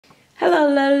Hello,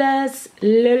 Lolas.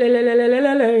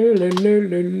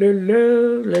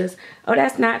 Lolas. Oh,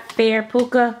 that's not fair,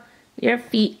 Puka. Your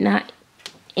feet not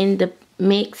in the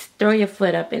mix. Throw your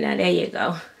foot up in there. There you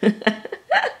go.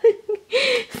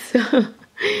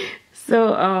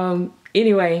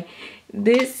 Anyway,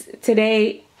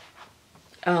 today,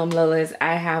 Lolas,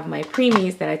 I have my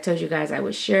preemies that I told you guys I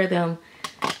would share them.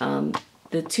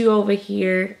 The two over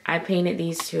here, I painted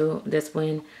these two. This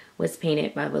one was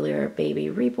painted by Valera Baby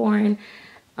Reborn,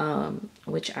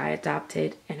 which I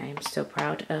adopted and I'm so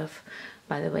proud of,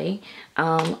 by the way.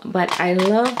 But I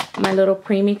love my little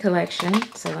preemie collection.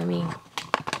 So let me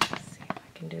see if I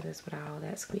can do this without all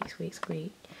that squeak, squeak,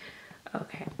 squeak.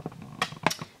 Okay.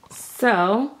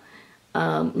 So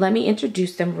let me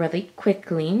introduce them really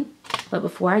quickly. But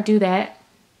before I do that,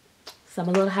 some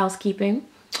little housekeeping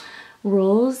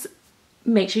rules.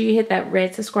 Make sure you hit that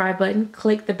red subscribe button.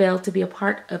 Click the bell to be a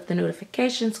part of the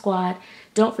notification squad.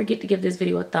 Don't forget to give this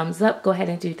video a thumbs up. Go ahead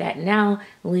and do that now.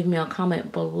 Leave me a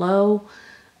comment below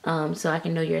so I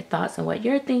can know your thoughts on what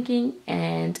you're thinking.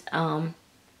 And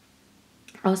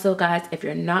also, guys, if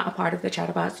you're not a part of the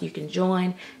Chatterbox, you can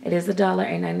join. It is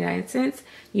 $1.99.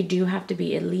 You do have to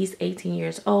be at least 18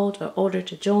 years old or older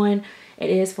to join. It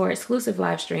is for exclusive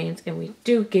live streams, and we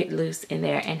do get loose in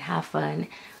there and have fun.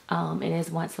 It is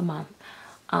once a month,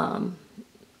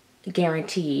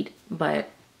 guaranteed, but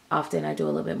often I do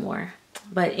a little bit more.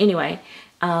 But anyway,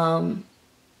 so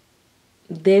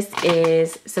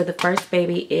the first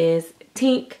baby is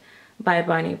Tink by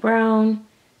Bonnie Brown,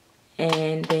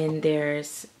 and then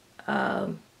there's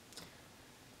Half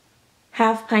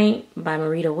Pint by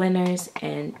Marita Winters,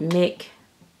 and Mick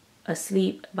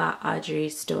Asleep by Audrey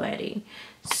Stoetti.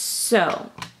 So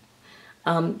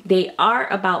they are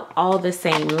about all the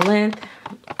same length.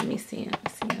 Let me see.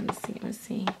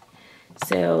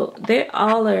 So they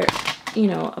all are, you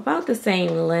know, about the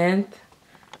same length.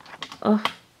 Oh,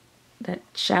 that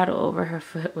shadow over her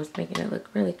foot was making it look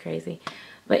really crazy.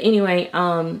 But anyway,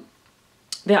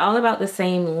 they're all about the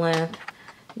same length,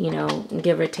 you know,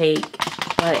 give or take,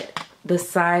 but the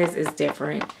size is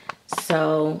different.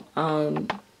 So,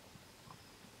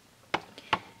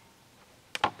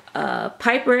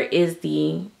 Piper is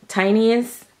the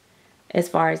tiniest as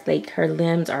far as like her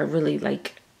limbs are really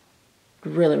like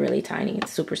really tiny.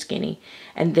 It's super skinny.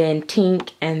 And then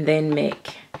Tink, and then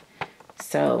Mick.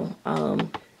 So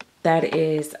that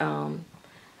is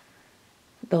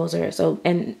those are so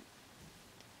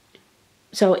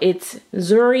it's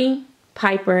Zuri,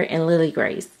 Piper, and Lily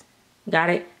Grace. Got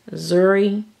it?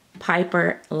 Zuri,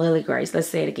 Piper, Lily Grace. Let's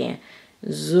say it again.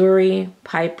 Zuri,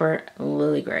 Piper,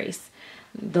 Lily Grace.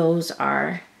 Those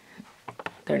are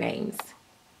their names.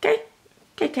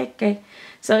 Okay.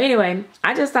 So anyway,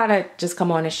 I just thought I'd just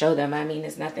come on and show them. I mean,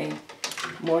 it's nothing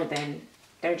more than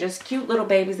they're just cute little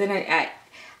babies, and I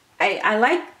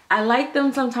like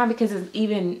them sometimes because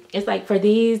it's like for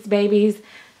these babies,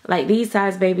 like these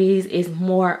size babies, is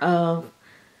more of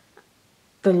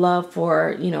the love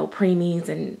for, you know, preemies,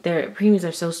 and their preemies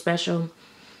are so special.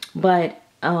 But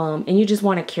and you just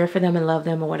want to care for them and love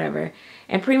them or whatever.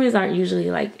 And preemies aren't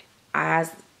usually like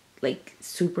as like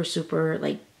super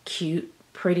like cute,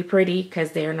 pretty,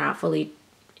 because they're not fully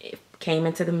came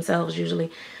into themselves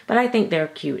usually. But I think they're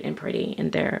cute and pretty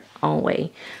in their own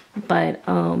way. But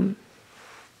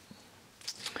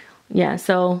yeah,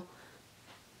 so,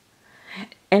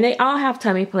 and they all have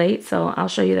tummy plates, so I'll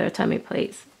show you their tummy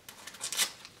plates.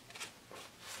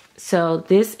 So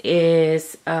this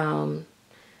is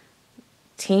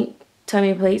Tink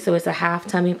tummy plate, so it's a half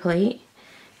tummy plate,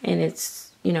 and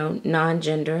it's, you know,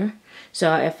 non-gender.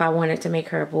 So if I wanted to make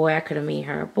her a boy, I could have made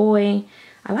her a boy.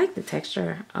 I like the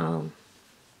texture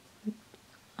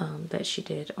that she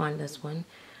did on this one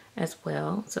as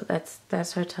well. So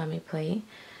that's her tummy plate.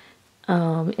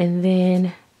 And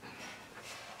then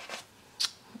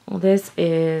this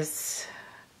is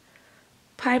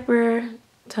Piper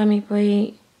tummy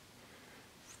plate.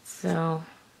 So,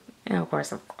 and of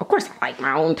course I like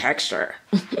my own texture.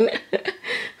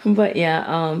 But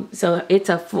yeah, so it's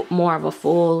more of a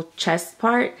full chest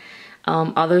part.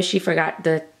 Although she forgot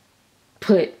to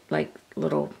put like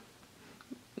little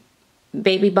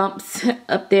baby bumps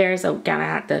up there, so kind of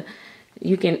have to,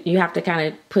 you have to kind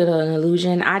of put an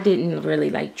illusion. I didn't really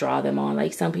like draw them on,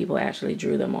 like some people actually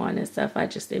drew them on and stuff. I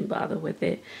just didn't bother with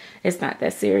it. It's not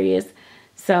that serious.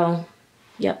 So,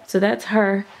 yep, so that's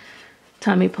her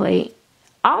tummy plate.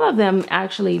 All of them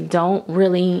actually don't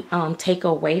really take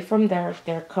away from their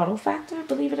cuddle factor,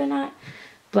 believe it or not.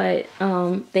 But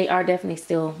they are definitely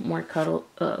still more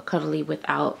cuddly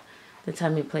without the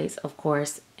tummy plates, of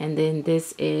course. And then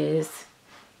this is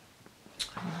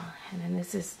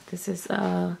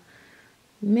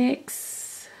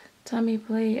mix tummy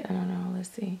plate. I don't know. Let's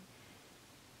see.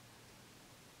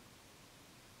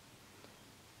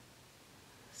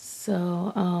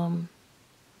 So,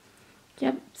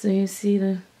 yep. So you see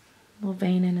the little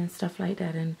veining and stuff like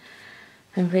that, and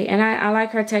I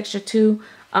like her texture too.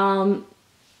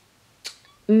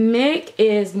 Mick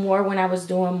is more when I was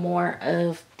doing more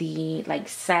of the like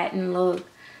satin look,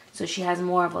 so she has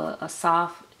more of a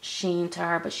soft sheen to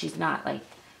her, but she's not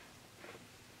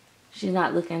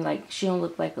looking like, she don't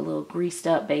look like a little greased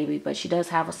up baby, but she does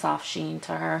have a soft sheen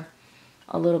to her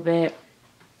a little bit,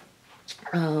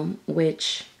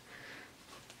 which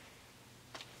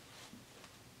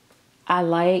I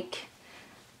like.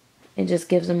 It just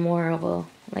gives them more of a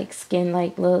like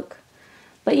skin-like look.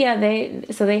 But yeah,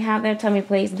 they have their tummy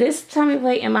plates. This tummy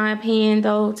plate, in my opinion,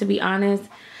 though, to be honest,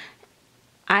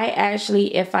 I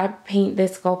actually, if I paint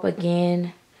this sculpt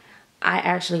again, I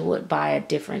actually would buy a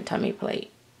different tummy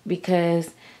plate,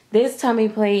 because this tummy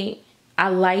plate, I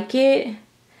like it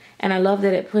and I love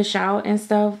that it push out and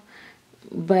stuff,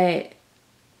 but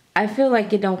I feel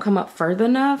like it don't come up further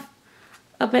enough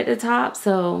up at the top.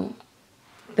 So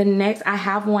the next, I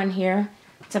have one here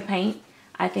to paint.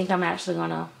 I think I'm actually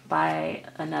gonna buy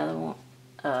another one,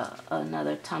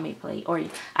 another tummy plate, or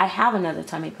I have another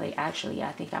tummy plate actually.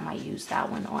 I think I might use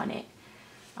that one on it.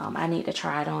 I need to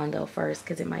try it on though first,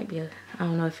 because it might be I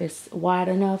don't know if it's wide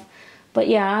enough. But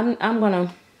yeah,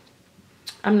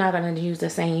 I'm not gonna use the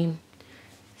same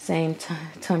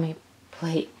tummy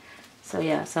plate. So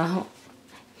yeah, so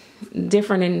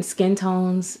different in skin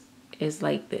tones is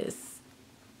like this.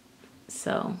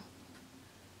 So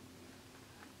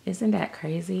isn't that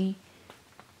crazy?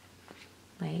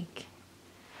 Like,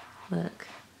 look,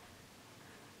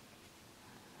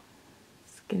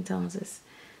 skin tones is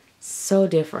so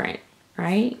different,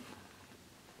 right?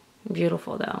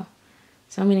 Beautiful though.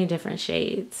 So many different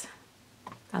shades.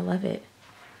 I love it.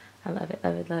 I love it,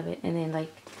 love it, love it. And then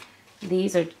like,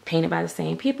 these are painted by the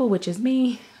same people, which is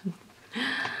me.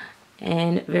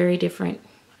 And very different.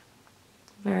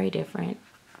 Very different.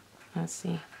 Let's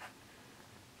see.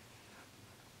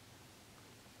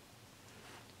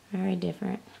 Very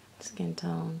different skin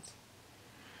tones.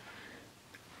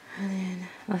 And then,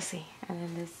 let's see. And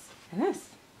then this and this.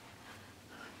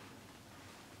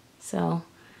 So,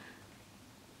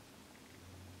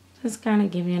 just kind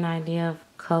of give you an idea of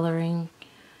coloring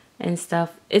and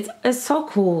stuff. It's so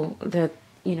cool that,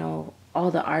 you know, all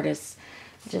the artists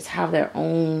just have their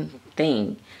own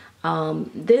thing.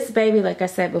 This baby, like I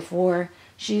said before,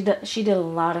 she did a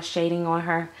lot of shading on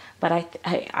her, but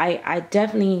I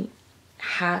definitely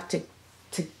have to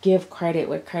give credit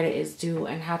where credit is due,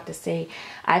 and have to say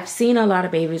I've seen a lot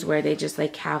of babies where they just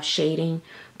like have shading,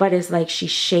 but it's like she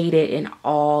shaded in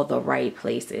all the right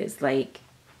places. Like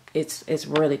it's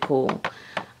really cool.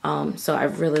 So I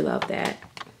really love that.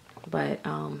 But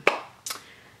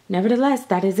nevertheless,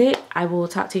 that is it. I will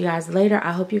talk to you guys later.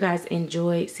 I hope you guys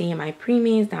enjoyed seeing my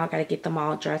preemies. Now I gotta get them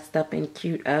all dressed up and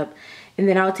cute up, and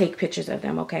then I'll take pictures of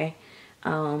them, okay?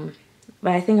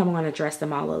 But I think I'm gonna dress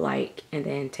them all alike and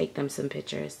then take them some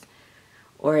pictures,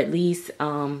 or at least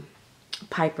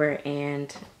Piper,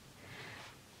 and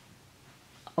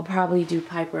I'll probably do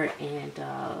Piper and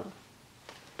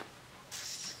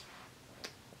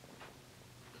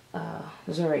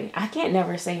Zuri. I can't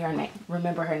never say her name,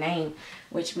 remember her name,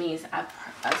 which means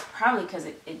it's probably because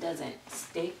it doesn't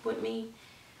stick with me.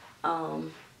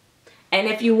 And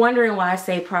if you're wondering why I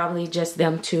say probably just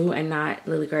them two and not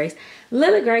Lily Grace.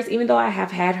 Lily Grace, even though I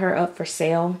have had her up for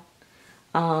sale,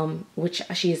 which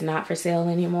she is not for sale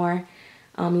anymore,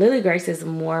 Lily Grace is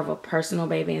more of a personal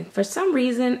baby. And for some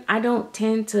reason, I don't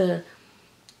tend to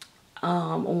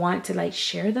want to like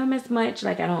share them as much.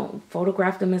 Like I don't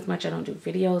photograph them as much. I don't do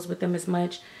videos with them as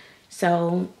much.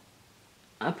 So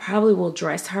I probably will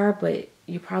dress her, but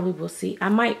you probably will see. I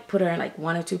might put her in like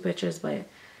 1 or 2 pictures, but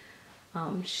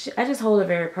I just hold her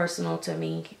very personal to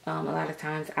me. A lot of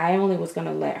times I only was going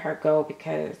to let her go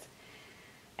because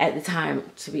at the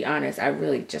time, to be honest, I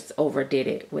really just overdid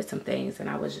it with some things, and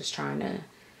I was just trying to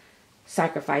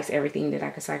sacrifice everything that I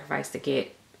could sacrifice to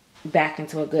get back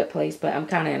into a good place. But I'm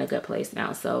kind of in a good place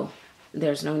now, so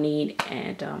there's no need,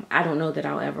 and I don't know that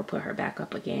I'll ever put her back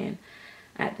up again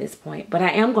at this point. But I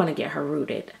am going to get her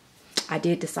rooted. I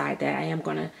did decide that I am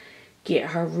going to get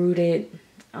her rooted.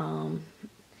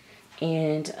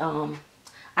 And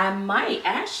I might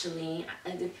actually,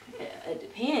 it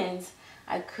depends,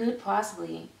 I could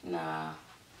possibly, nah,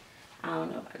 I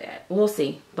don't know about that. We'll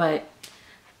see. But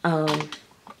I'm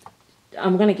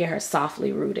going to get her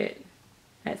softly rooted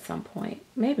at some point.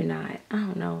 Maybe not. I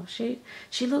don't know. She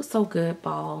looks so good,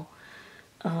 ball.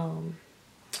 Let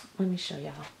me show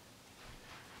y'all.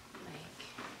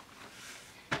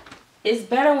 It's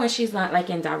better when she's not like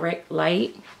in direct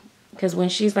light, because when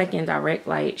she's like in direct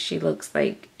light, she looks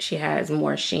like she has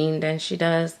more sheen than she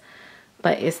does.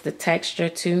 But it's the texture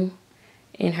too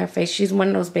in her face. She's one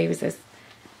of those babies that's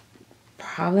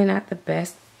probably not the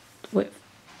best with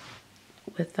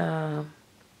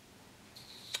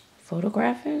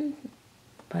photographing,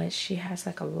 but she has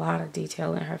like a lot of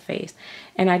detail in her face.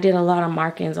 And I did a lot of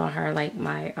markings on her, like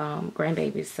my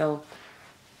grandbabies, so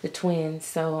the twins.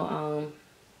 So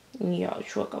yeah,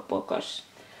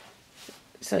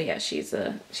 so yeah, she's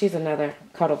another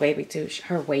cuddle baby too.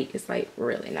 Her weight is like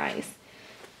really nice.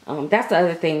 That's the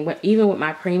other thing. Even with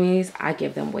my preemies, I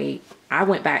give them weight. I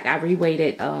went back, I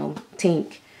reweighted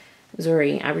Tink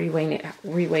Zuri. I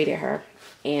reweighted her,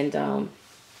 and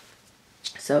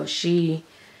so she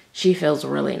feels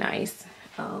really nice,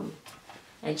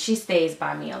 and she stays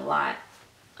by me a lot.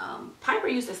 Piper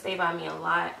used to stay by me a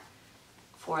lot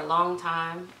for a long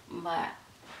time, but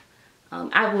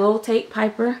I will take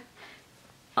Piper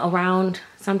around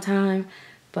sometime,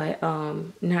 but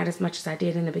not as much as I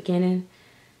did in the beginning.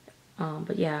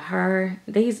 But yeah, I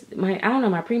don't know,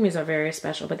 my preemies are very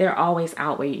special, but they're always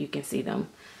out where you can see them.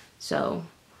 So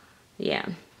yeah,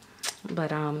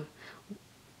 but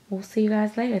we'll see you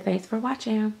guys later. Thanks for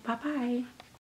watching. Bye bye.